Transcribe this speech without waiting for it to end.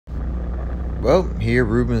Well, here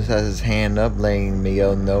Rubens has his hand up, letting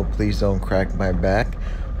Miguel know, please don't crack my back.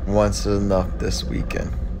 Once is enough this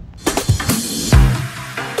weekend.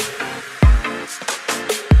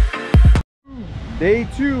 Day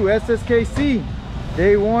 2, SSKC.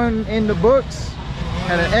 Day 1 in the books.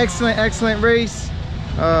 Had an excellent race.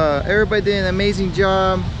 Everybody did an amazing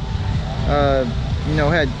job. You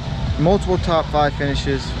know, had multiple top 5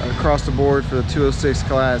 finishes across the board for the 206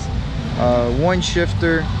 class. 1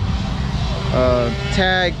 shifter,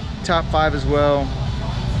 tag top 5 as well.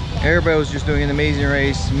 Everybody was just doing an amazing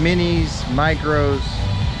race. Minis, micros,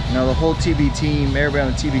 you know, the whole TB team, everybody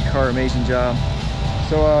on the TB car, amazing job.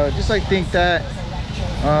 So just like think that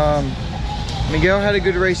Miguel had a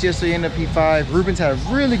good race yesterday in the P5. Rubens had a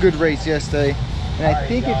really good race yesterday, and I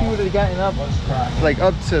think if he would have gotten up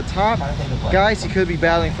to the top, guys, he could be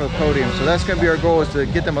battling for the podium. So that's going to be our goal, is to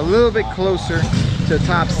get them a little bit closer to the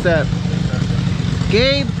top step.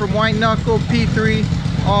 Gabe from White Knuckle, P3,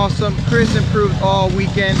 awesome. Chris improved all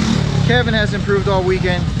weekend. Kevin has improved all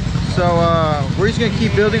weekend. So we're just gonna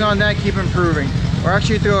keep building on that, keep improving. We're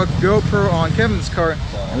actually throw a GoPro on Kevin's car,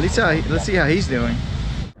 and let's see how he's doing.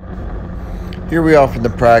 Here we are from the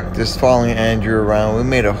practice, following Andrew around. We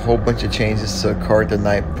made a whole bunch of changes to the kart the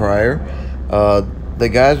night prior. The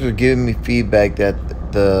guys were giving me feedback that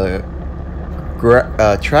the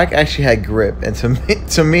track actually had grip, and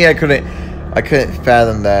to me, I couldn't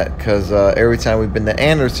fathom that, because every time we've been to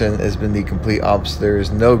Andersen, it's been the complete opposite. There is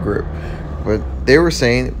no grip. But they were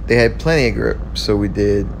saying they had plenty of grip, so we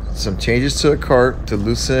did some changes to the kart to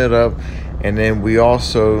loosen it up, and then we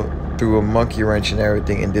also threw a monkey wrench and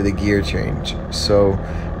everything and did a gear change. So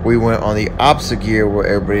we went on the opposite gear where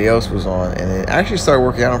everybody else was on, and it actually started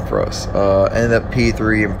working out for us. Ended up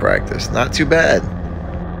P3 in practice. Not too bad.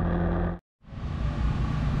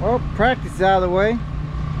 Well, practice is out of the way,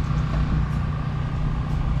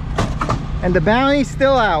 and the bounty's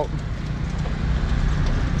still out.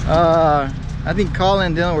 I think Colin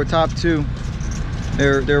and Dylan were top 2.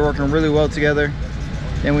 They're working really well together.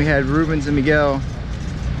 Then we had Rubens and Miguel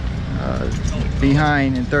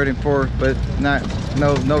behind in 3rd and 4th, but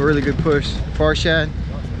no really good push. Farshad,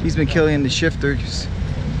 he's been killing the shifters.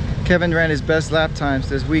 Kevin ran his best lap times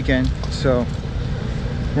this weekend, so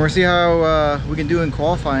we're gonna see how we can do in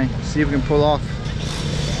qualifying. See if we can pull off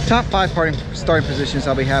top 5 starting positions.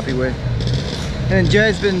 I'll be happy with. And then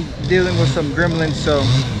Jed's been dealing with some gremlins, so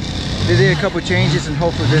they did a couple changes, and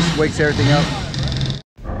hopefully this wakes everything up.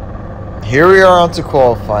 Here we are on to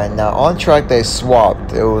qualifying. Now on track they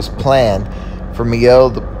swapped. It was planned for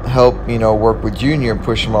Miguel to help, you know, work with Junior and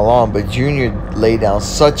push him along, but Junior laid down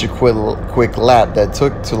such a quick lap that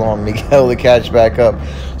took too long for Miguel to catch back up.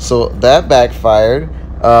 So that backfired.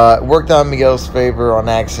 Worked on Miguel's favor on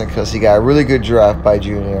accident, because he got a really good draft by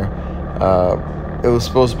Junior. It was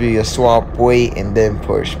supposed to be a swap, wait, and then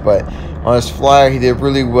push, but on his flyer he did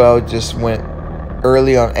really well. Just went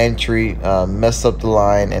early on entry, messed up the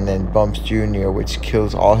line, and then bumps Junior, which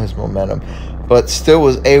kills all his momentum, but still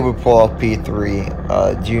was able to pull off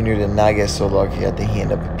P3. Junior did not get so lucky. I think he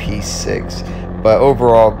ended up at P6, but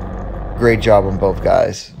overall great job on both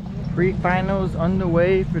guys. Pre-finals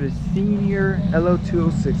underway for the senior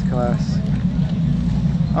LO206 class.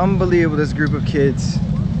 Unbelievable, this group of kids.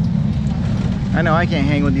 I know I can't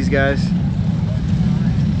hang with these guys.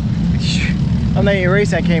 I'm not even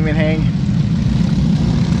racing, I can't even hang.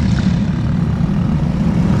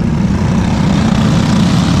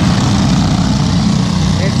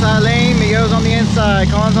 Inside lane, Miguel's on the inside,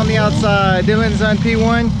 Colin's on the outside, Dylan's on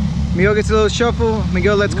P1. Miguel gets a little shuffle.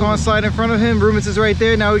 Miguel lets Colin slide in front of him. Rubens is right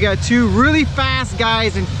there. Now we got 2 really fast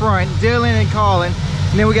guys in front, Dylan and Colin.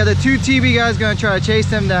 And then we got the 2 TB guys gonna try to chase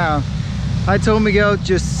them down. I told Miguel,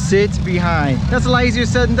 just sit behind. That's a lot easier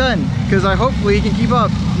said than done, because hopefully he can keep up.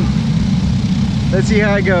 Let's see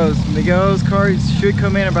how it goes. Miguel's car should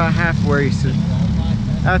come in about halfway. So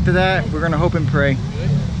after that, we're gonna hope and pray.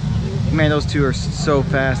 Man, those 2 are so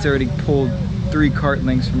fast. They already pulled 3 kart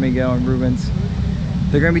lengths from Miguel and Rubens.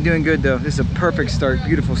 They're gonna be doing good though. This is a perfect start,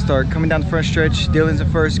 beautiful start. Coming down the front stretch, Dylan's in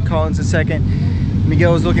 1st, Colin's in 2nd.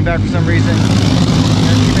 Miguel was looking back for some reason.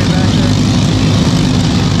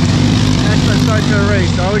 Excellent start to a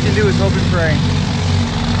race. All we can do is hope and pray.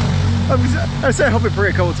 I said hope and pray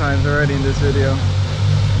a couple times already in this video.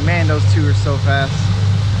 Man, those 2 are so fast.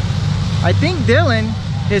 I think Dylan,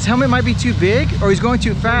 his helmet might be too big, or he's going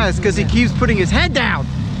too fast because he keeps putting his head down.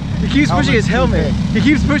 He keeps pushing his helmet. He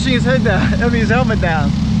keeps pushing his head down. I mean his helmet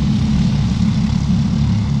down.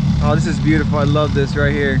 Oh, this is beautiful. I love this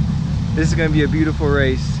right here. This is gonna be a beautiful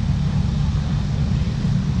race.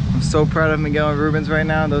 I'm so proud of Miguel and Rubens right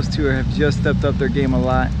now. Those 2 have just stepped up their game a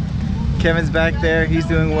lot. Kevin's back there. He's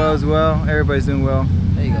doing well as well. Everybody's doing well.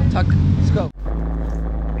 There you go. Tuck. Let's go.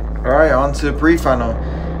 All right, on to the pre-final.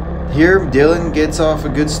 Here, Dylan gets off a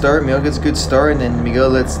good start. Miguel gets a good start, and then Miguel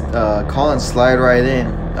lets Colin slide right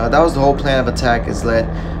in. That was the whole plan of attack, is let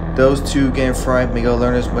those two get in front. Miguel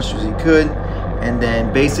learn as much as he could, and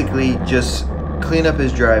then basically just clean up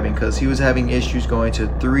his driving, because he was having issues going to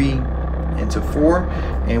 3 into 4,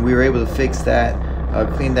 and we were able to fix that,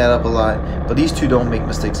 clean that up a lot. But these two don't make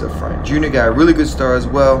mistakes up front. Junior got a really good start as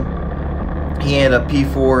well. He ended up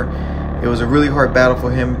P4. It was a really hard battle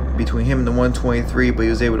for him, between him and the 123, but he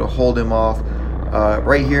was able to hold him off.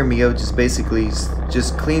 Right here, Miguel just basically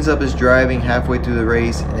just cleans up his driving halfway through the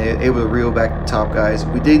race and able to reel back the top guys.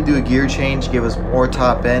 We did do a gear change, give us more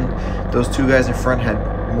top end. Those two guys in front had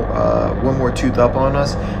one more tooth up on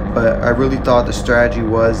us, but I really thought the strategy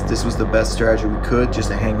was, this was the best strategy we could, just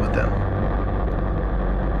to hang with them.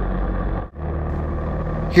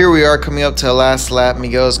 Here we are coming up to the last lap.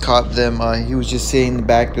 Miguel's caught them. He was just sitting in the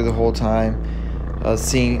back there the whole time.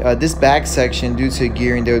 Seeing this back section, due to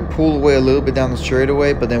gearing, they would pull away a little bit down the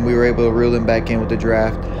straightaway, but then we were able to reel them back in with the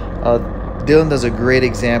draft. Dylan does a great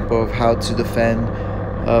example of how to defend.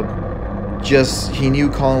 He knew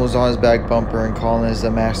Colin was on his back bumper, and Colin is a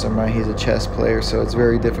mastermind. He's a chess player, so it's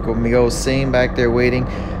very difficult. Miguel was sitting back there waiting.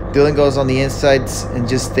 Dylan goes on the insides and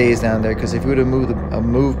just stays down there, because if he would have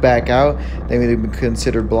moved back out, then we would have been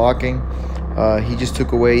considered blocking. He just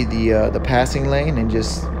took away the passing lane, and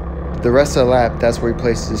just the rest of the lap, that's where he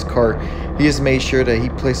places his cart. He just made sure that he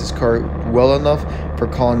placed his cart well enough for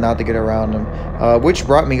Colin not to get around him, which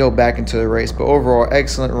brought Miguel back into the race. But overall,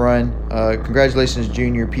 excellent run. Congratulations,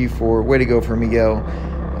 Junior, P4. Way to go for Miguel.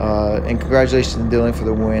 And congratulations to Dylan for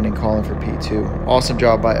the win and Colin for P2. Awesome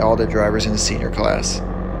job by all the drivers in the senior class.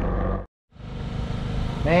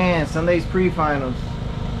 Man, Sunday's pre-finals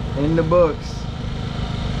in the books.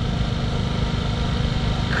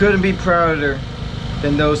 Couldn't be prouder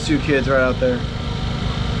than those two kids right out there.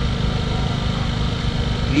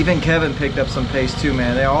 Even Kevin picked up some pace too,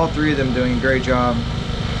 man. All three of them doing a great job.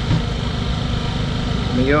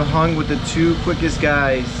 Miguel hung with the two quickest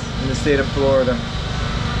guys in the state of Florida.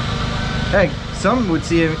 Heck, some would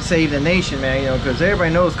save the nation, man, you know, because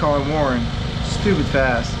everybody knows Colin Warren. Stupid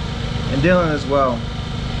fast. And Dylan as well.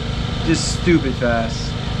 Just stupid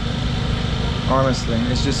fast. Honestly,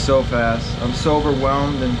 it's just so fast. I'm so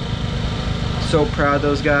overwhelmed and so proud of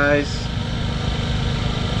those guys.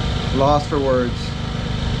 Lost for words.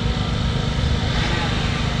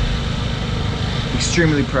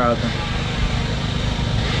 Extremely proud of them.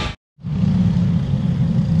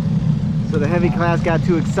 So the heavy class got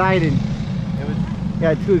too excited.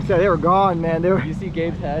 Got too excited. They were gone, man. You see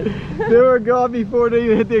Gabe's head? They were gone before they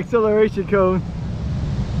even hit the acceleration cone.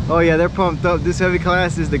 Oh yeah, they're pumped up. This heavy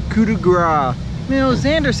class is the coup de grace. Man,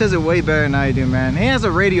 Xander says it way better than I do, man. He has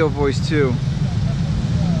a radio voice too.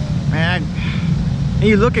 Man, and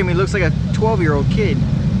you look at me, looks like a 12-year-old kid.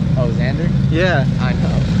 Oh, Xander? Yeah. I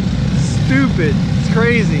know. Stupid. It's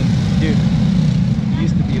crazy. Dude, he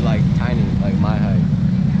used to be like tiny, like my height.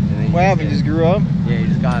 And then What happened? Just grew up? Yeah, he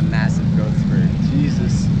just got a massive growth spurt.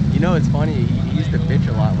 Jesus. You know, it's funny, he used to bitch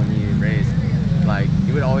a lot when he raced. Like,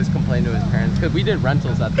 he would always complain to his parents, because we did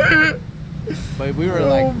rentals at the time. But we were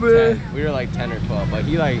like 10. We were like 10 or 12. But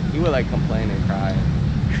he would like complain and cry.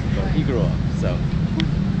 But he grew up, so.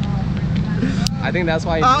 I think that's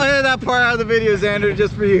why I'll edit that part out of the video, Xander,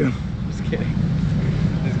 just for you. Just kidding.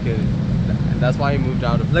 Just kidding. And that's why he moved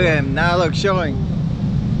out of. Look at him. Now look, showing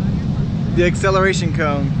the acceleration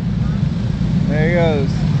cone. There he goes.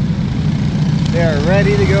 They are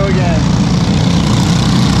ready to go again.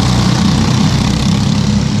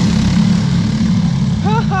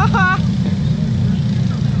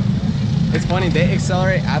 It's funny, they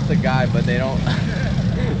accelerate at the guy, but they don't.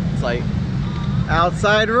 It's like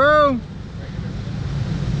outside room.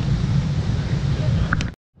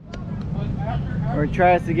 We're gonna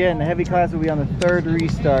try this again. The heavy class will be on the 3rd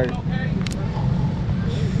restart.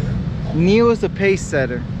 Neil is the pace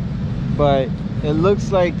setter, but it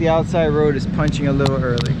looks like the outside road is punching a little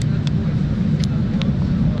early.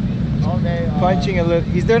 okay, Punching a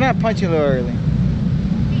little. They're not punching a little early.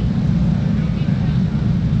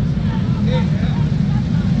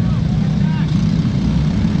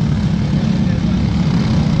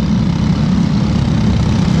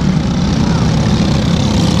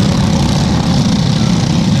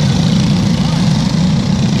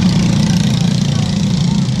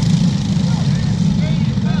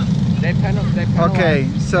 Okay,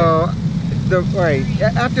 so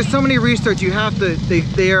after so many restarts, you have to.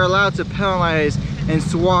 They are allowed to penalize and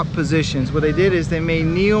swap positions. What they did is they made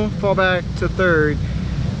Neil fall back to 3rd,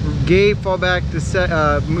 Gabe fall back to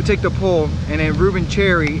take the pole, and then Ruben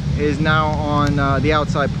Cherry is now on the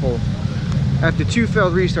outside pole. After 2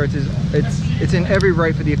 failed restarts, it's in every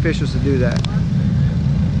right for the officials to do that.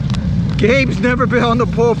 Gabe's never been on the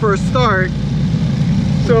pole for a start,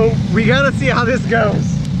 so we gotta see how this goes.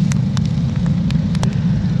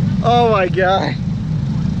 Oh my god.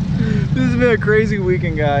 This has been a crazy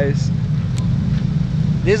weekend, guys.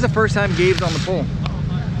 This is the first time Gabe's on the pole.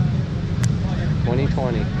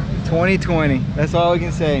 2020. 2020. That's all we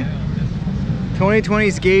can say. 2020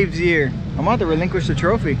 is Gabe's year. I'm about to relinquish the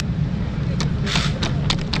trophy.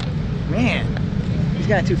 Man, he's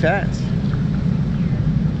gotten too fast.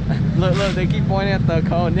 Look, they keep pointing at the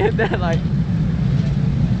cone. They're like...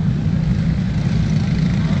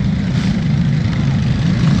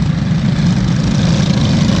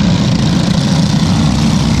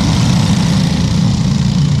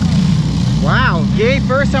 Wow, Gabe,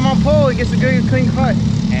 first time on pole, he gets a good clean cut.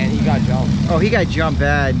 And he got jumped. Oh, he got jumped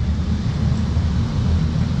bad.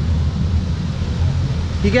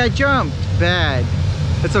 He got jumped bad.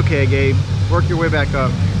 It's okay, Gabe. Work your way back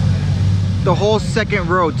up. The whole second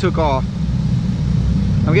row took off.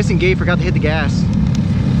 I'm guessing Gabe forgot to hit the gas.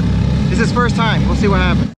 This is his first time. We'll see what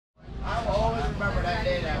happens. I will always remember that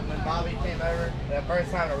day that when Bobby came over, that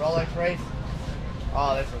first time the Rolex race.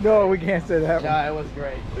 Oh, this was No, great. we can't say that one. No, it was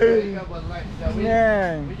great. Jacob was like, so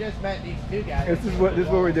Man. we just met these 2 guys. This is what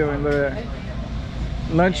we're doing. Look at that.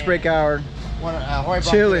 Lunch break hour. One, Jorge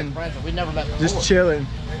Chilling. Friends, we never met before. Just chilling.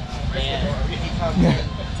 And he comes in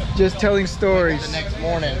Just telling the stories. next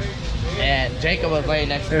morning, and Jacob was laying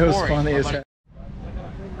next to It was Corey. funny as hell.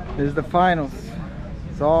 This is the finals.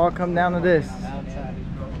 It's all come down to this.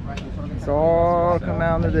 It's all come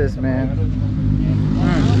down to this, man.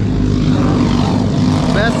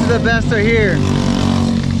 Best of the best are here.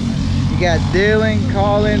 You got Dylan,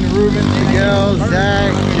 Colin, Ruben, Miguel,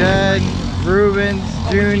 Zach, Jed, Rubens,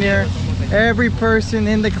 Junior, every person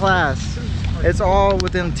in the class. It's all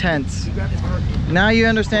within tenths. Now you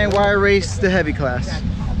understand why I race the heavy class.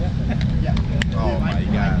 Oh my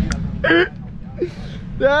god.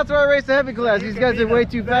 That's why I race the heavy class. These guys are way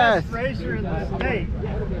too fast. Racer in the state.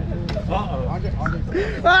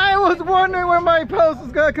 I was wondering when my post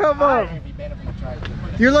was gonna come up.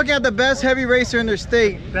 You're looking at the best heavy racer in their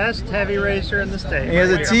state. Best heavy racer in the state. He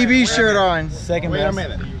has a TB shirt on. Second best. Wait a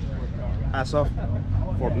minute. As of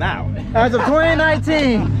for now. As of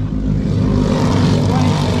 2019.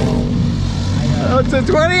 To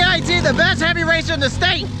 2019, the best heavy racer in the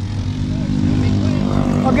state.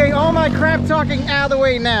 Okay, all my crap talking out of the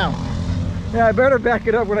way now. Yeah, I better back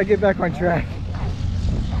it up when I get back on track.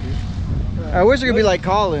 I wish I could be like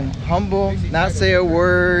Colin, humble, not say a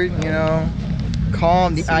word, you know,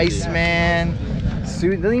 calm, the Iceman.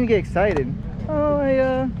 Doesn't even get excited. Oh,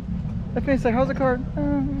 I finished. Like, how's the car?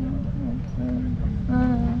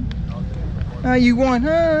 You won.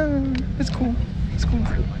 It's cool. It's cool.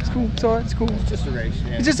 It's cool. It's alright. It's cool. It's just a race.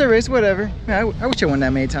 Yeah. It's just a race. Whatever. Yeah, I wish I won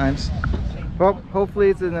that many times. Well, hopefully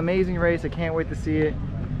it's an amazing race. I can't wait to see it.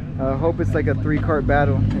 Hope it's like a 3-kart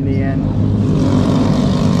battle in the end.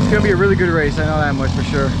 It's gonna be a really good race. I know that much for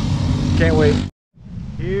sure. Can't wait.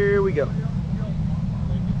 Here we go.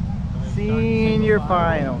 Senior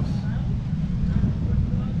finals.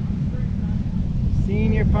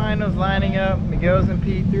 Senior finals lining up. Miguel's in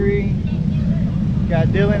P3. Got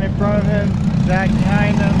Dylan in front of him. Zach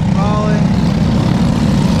behind him. Colin.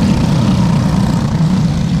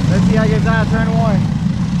 Let's see how he gets out of turn 1.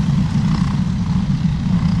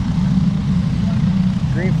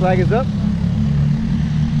 Green flag is up.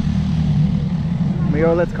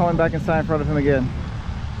 Miguel lets Colin back inside in front of him again.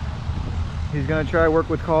 He's gonna try to work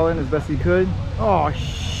with Colin as best he could. Oh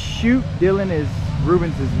shoot!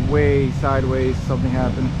 Rubens is way sideways. Something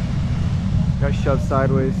happened. Got shoved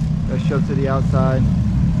sideways. Got shoved to the outside.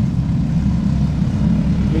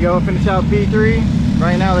 Miguel will finish out P3.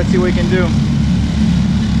 Right now, let's see what he can do.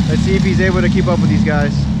 Let's see if he's able to keep up with these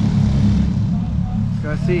guys. Just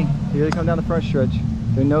gonna see. Here they come down the front stretch.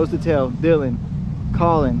 They're nose to tail. Dylan,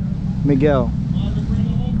 Colin, Miguel.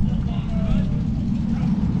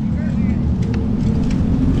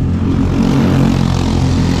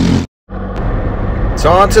 So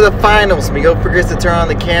on to the finals. Miguel forgets to turn on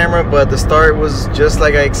the camera, but the start was just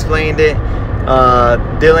like I explained it.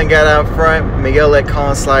 Dylan got out front, Miguel let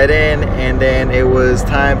Colin slide in, and then it was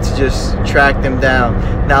time to just track them down.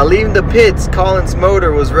 Now leaving the pits, Dylan's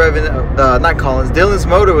motor was revving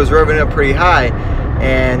up pretty high,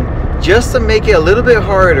 and just to make it a little bit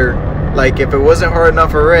harder, like if it wasn't hard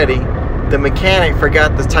enough already, the mechanic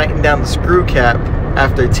forgot to tighten down the screw cap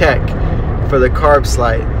after tech for the carb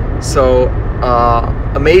slide. So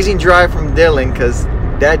amazing drive from Dylan, because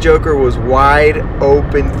That joker was wide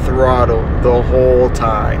open throttle the whole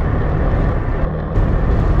time.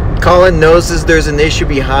 Colin notices there's an issue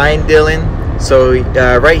behind Dylan. So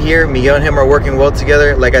right here, Miguel and him are working well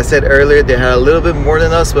together. Like I said earlier, they had a little bit more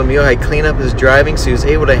than us, but Miguel had cleaned up his driving, so he was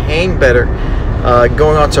able to hang better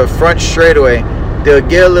going onto a front straightaway. They'll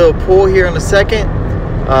get a little pull here in a second.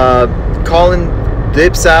 Colin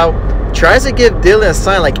dips out, tries to give Dylan a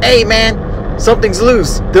sign like, hey man, something's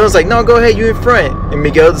loose. Dylan's like, no, go ahead, you in front. And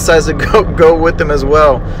Miguel decides to go with them as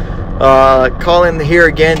well. Colin here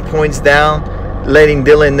again points down, letting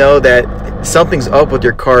Dylan know that something's up with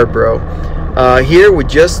your car, bro. Here with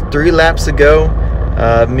just 3 laps to go,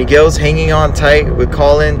 Miguel's hanging on tight with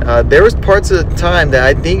Colin. There was parts of the time that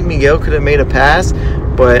I think Miguel could have made a pass,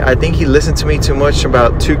 but I think he listened to me too much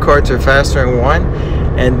about 2 karts are faster than 1,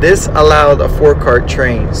 and this allowed a 4-kart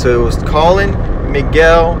train. So it was Colin,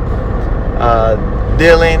 Miguel,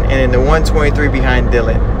 Dylan, and then the 123 behind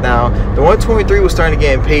Dylan. Now the 123 was starting to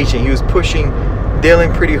get impatient. He was pushing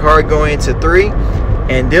Dylan pretty hard going into 3,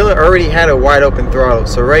 and Dylan already had a wide open throttle.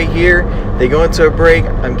 So right here they go into a break.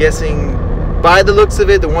 I'm guessing by the looks of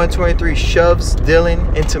it, the 123 shoves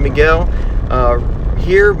Dylan into Miguel.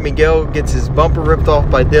 Here Miguel gets his bumper ripped off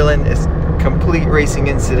by Dylan. It's a complete racing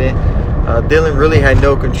incident. Dylan really had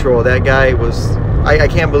no control. That guy was, I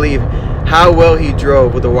can't believe how well he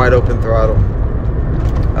drove with a wide open throttle.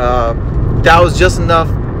 That was just enough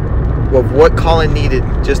of what Colin needed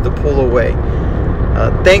just to pull away.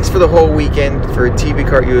 Thanks for the whole weekend for TB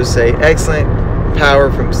Kart USA. Excellent power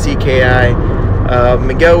from CKI.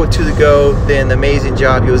 Miguel with 2 to go did an amazing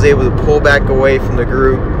job. He was able to pull back away from the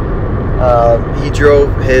group. He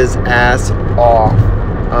drove his ass off.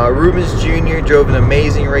 Rubens Jr. drove an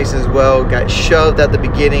amazing race as well. Got shoved at the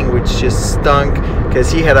beginning, which just stunk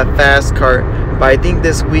because he had a fast kart. But I think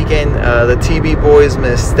this weekend the TB boys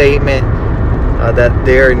made a statement that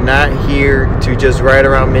they're not here to just ride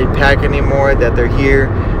around mid-pack anymore, that they're here,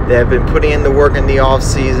 they have been putting in the work in the off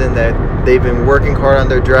season, that they've been working hard on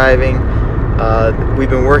their driving. We've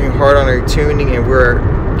been working hard on our tuning, and we're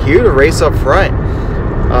here to race up front.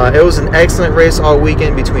 It was an excellent race all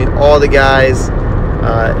weekend between all the guys.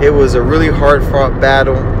 It was a really hard fought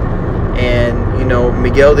battle, and you know,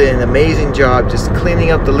 Miguel did an amazing job just cleaning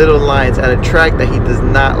up the little lines at a track that he does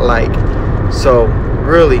not like. So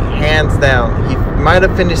really, hands down, he might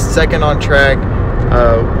have finished 2nd on track.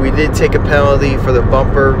 We did take a penalty for the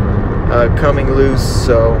bumper coming loose,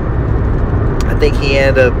 so I think he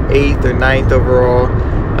ended up 8th or 9th overall.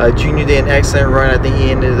 Junior did an excellent run. I think he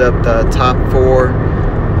ended up the top 4.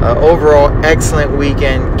 Overall, excellent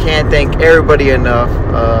weekend. Can't thank everybody enough.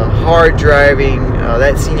 Hard driving.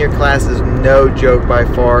 That senior class is no joke by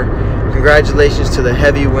far. Congratulations to the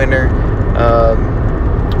heavy winner,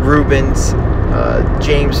 Rubens.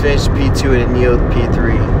 James finished P2 and Neil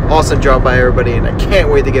P3. Awesome job by everybody, and I can't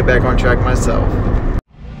wait to get back on track myself.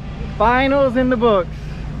 Finals in the books.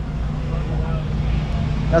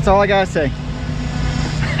 That's all I gotta say.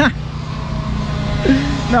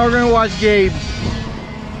 Now we're gonna watch Gabe.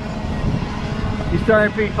 He's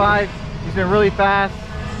starting P5. He's been really fast.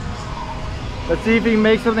 Let's see if he can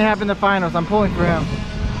make something happen in the finals. I'm pulling for him.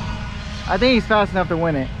 I think he's fast enough to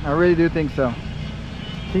win it. I really do think so.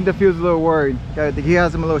 I think the field's a little worried. He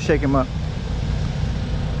has him a little, shake him up.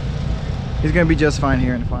 He's gonna be just fine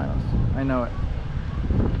here in the finals. I know it.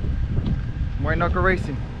 White knuckle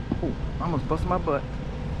racing. Oh, I almost busted my butt.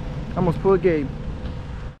 I almost pulled Gabe.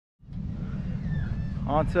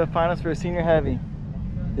 On to the finals for a senior heavy.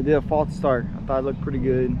 They did a false start. I thought it looked pretty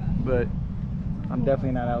good, but I'm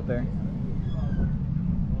definitely not out there.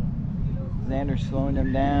 Xander's slowing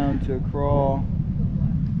them down to a crawl.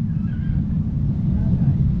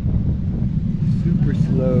 Super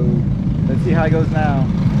slow. Let's see how it goes now.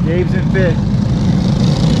 Gabe's in 5th.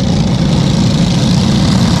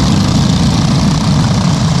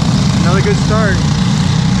 Another good start.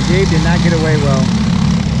 Gabe did not get away well.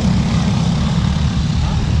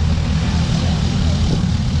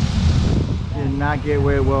 Did not get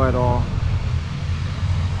away well at all.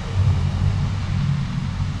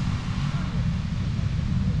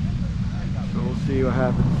 So we'll see what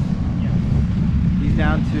happens. He's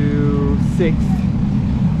down to 6th.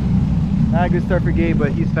 Not a good start for Gabe,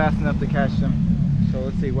 but he's fast enough to catch them. So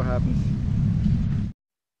let's see what happens.